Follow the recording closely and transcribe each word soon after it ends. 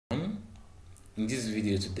In this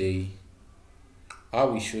video today, I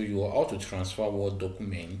will show you how to transfer Word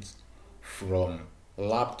documents from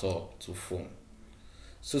laptop to phone.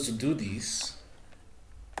 So to do this,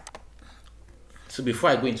 before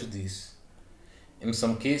I go into this, in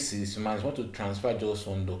some cases you might want to transfer just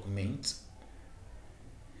one document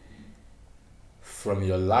from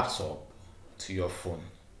your laptop to your phone.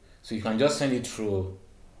 So you can just send it through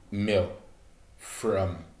mail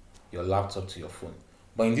from your laptop to your phone.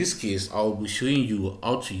 But in this case, I'll be showing you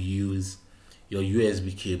how to use your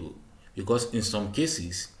USB cable, because in some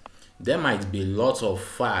cases there might be lots of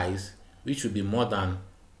files which will be up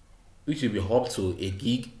to a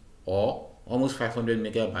gig or almost 500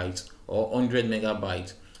 megabytes or 100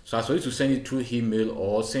 megabytes. So as for you to send it through email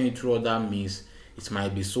or send it through other means, it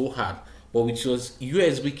might be so hard. But with your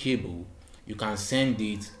USB cable, you can send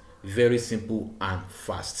it very simple and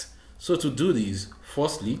fast. So to do this,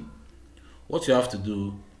 firstly, what you have to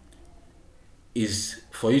do is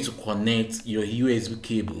for you to connect your USB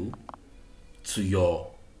cable to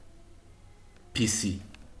your PC.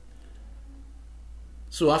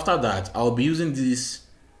 So after that, I'll be using this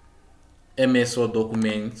MS Word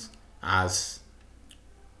document as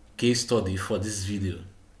case study for this video.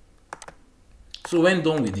 So when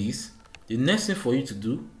done with this, the next thing for you to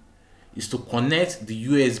do is to connect the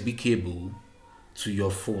USB cable to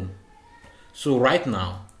your phone. So right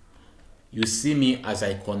now, you see me as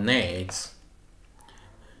I connect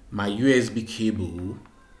my USB cable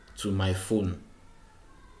to my phone.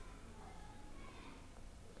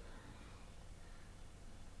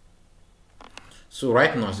 So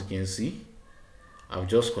right now, as you can see, I've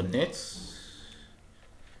just connected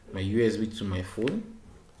my USB to my phone.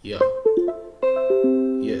 Yeah.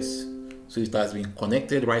 Yes. So it has been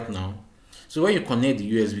connected right now. So when you connect the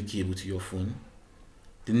USB cable to your phone,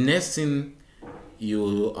 the next thing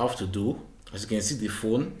you have to do, as you can see the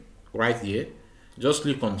phone right here, just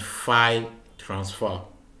click on File Transfer.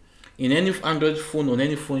 In any Android phone, on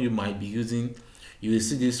any phone you might be using, you will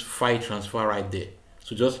see this file transfer right there.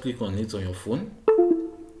 So just click on it on your phone.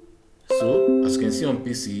 So as you can see on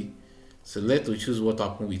PC, select to choose what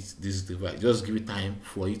happened with this device. Just give it time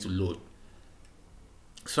for it to load.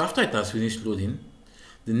 So after it has finished loading,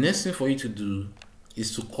 the next thing for you to do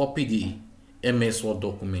is to copy the MS Word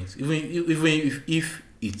document. Even if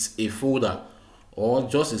it's a folder or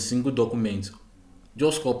just a single document,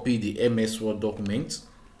 just copy the MS Word document,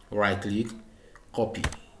 right click, copy.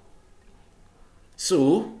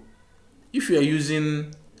 So if you are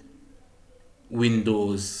using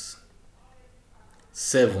Windows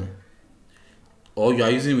 7 or you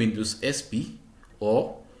are using Windows XP,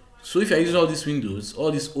 or so if you are using all these Windows,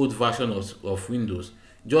 all these old versions of Windows,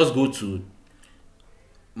 just go to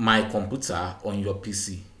My Computer on your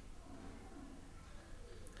PC.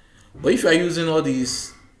 But if you are using all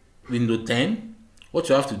these Windows 10, what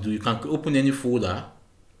you have to do, you can open any folder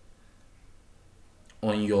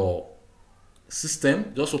on your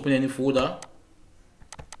system. Just open any folder.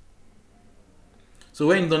 So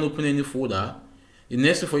when you don't open any folder, the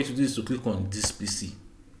next thing for you to do is to click on this PC.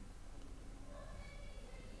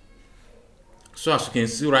 So as you can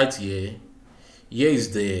see right here, here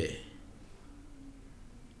is the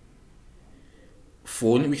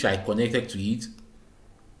phone which I connected to it.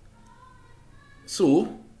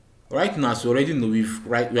 So right now, as you already know, we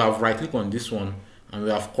have right click on this one and we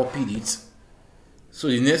have copied it. So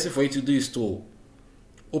the next thing for you to do is to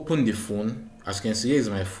open the phone. As you can see, here is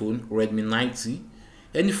my phone, Redmi 90.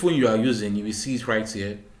 Any phone you are using, you will see it right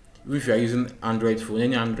here. Even if you are using Android phone,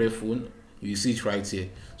 any Android phone, you will see it right here.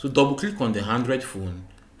 So double click on the Android phone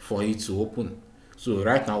for it to open. So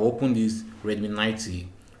right now, open this Redmi 90,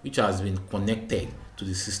 which has been connected to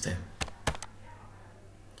the system.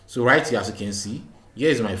 So right here, as you can see, here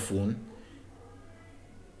is my phone,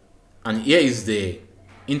 and here is the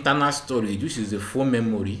internal storage, which is the phone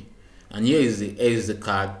memory, and here is the SD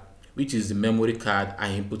card, which is the memory card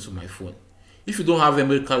I input to my phone. If you don't have a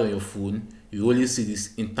memory card on your phone, you only see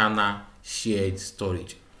this internal shared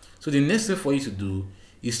storage. So the next thing for you to do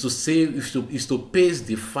is to paste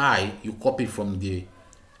the file you copied from the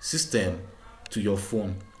system to your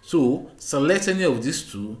phone. So select any of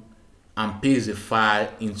these two and paste the file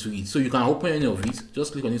into it. So you can open any of it.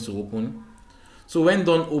 Just click on it to open. So when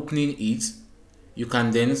done opening it, you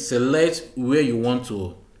can then select where you want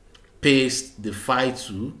to paste the file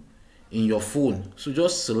to in your phone. So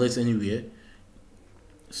just select anywhere.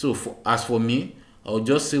 So as for me, I'll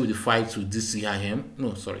just save the file to DCIM.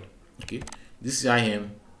 No, sorry. Okay, DCIM.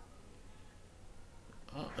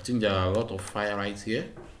 I think there are a lot of files right here.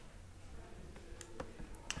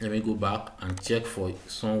 Let me go back and check for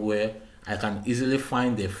somewhere I can easily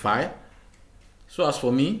find the file. So as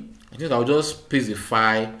for me, I think I'll just paste the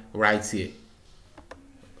file right here,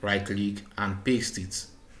 right click and paste it.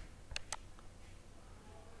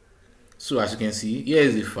 So as you can see, here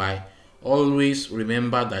is the file. Always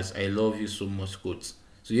remember that I love you so much quote.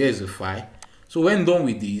 So here is the file. So when done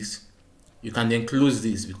with this, you can then close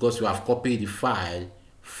this because you have copied the file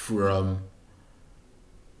from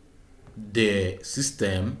the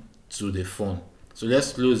system to the phone. So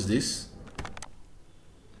let's close this.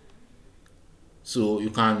 So you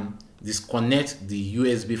can disconnect the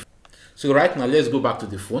USB. So right now let's go back to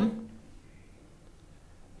the phone.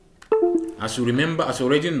 As you remember, as you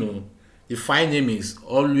already know, the file name is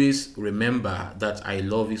always remember that I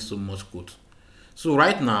love you so much quote. So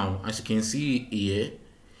right now, as you can see here,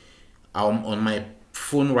 I'm on my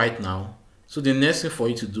phone right now. So the next thing for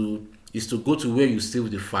you to do is to go to where you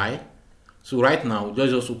save the file. So right now,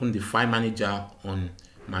 let's just open the file manager on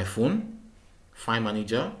my phone. File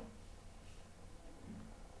manager.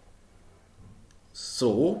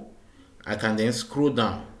 So I can then scroll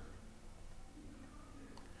down.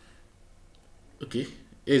 Okay,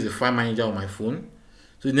 here's the file manager on my phone.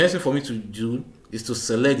 So the next thing for me to do is to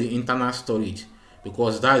select the internal storage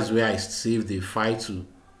because that is where I save the file to.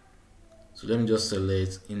 So let me just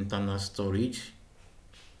select internal storage.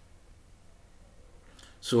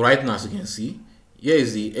 So right now, as you can see, here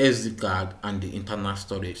is the SD card and the internal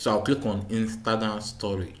storage. So I'll click on internal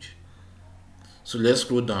storage. So let's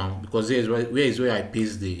scroll down because here is where I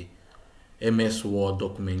paste the MS Word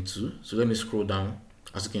document to. So let me scroll down.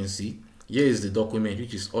 As you can see, here is the document,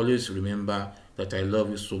 which is always remember that I love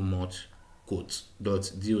you so much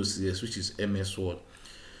quotes.docs, which is MS Word.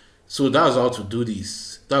 So that's how to do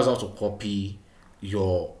this. That's how to copy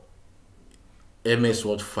your MS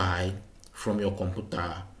Word file from your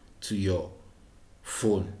computer to your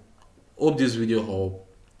phone. Hope this video helped.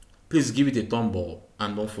 Please give it a thumb up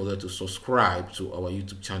and don't forget to subscribe to our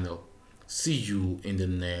YouTube channel. See you in the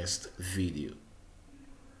next video.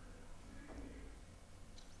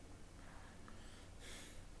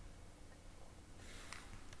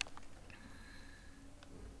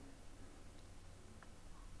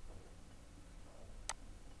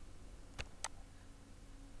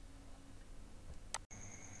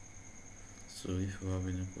 So if you have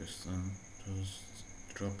any question,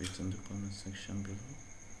 just drop it in the comment section below.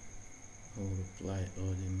 I will reply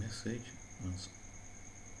all the message once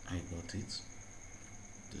I got it.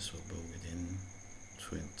 This will be within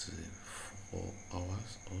 24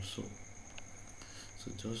 hours or so.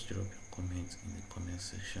 So just drop your comment in the comment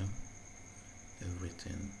section.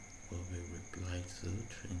 Everything will be replied to.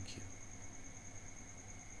 Thank you.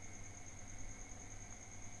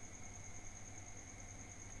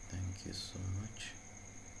 Thank you so much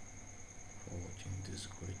for watching this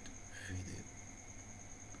great video.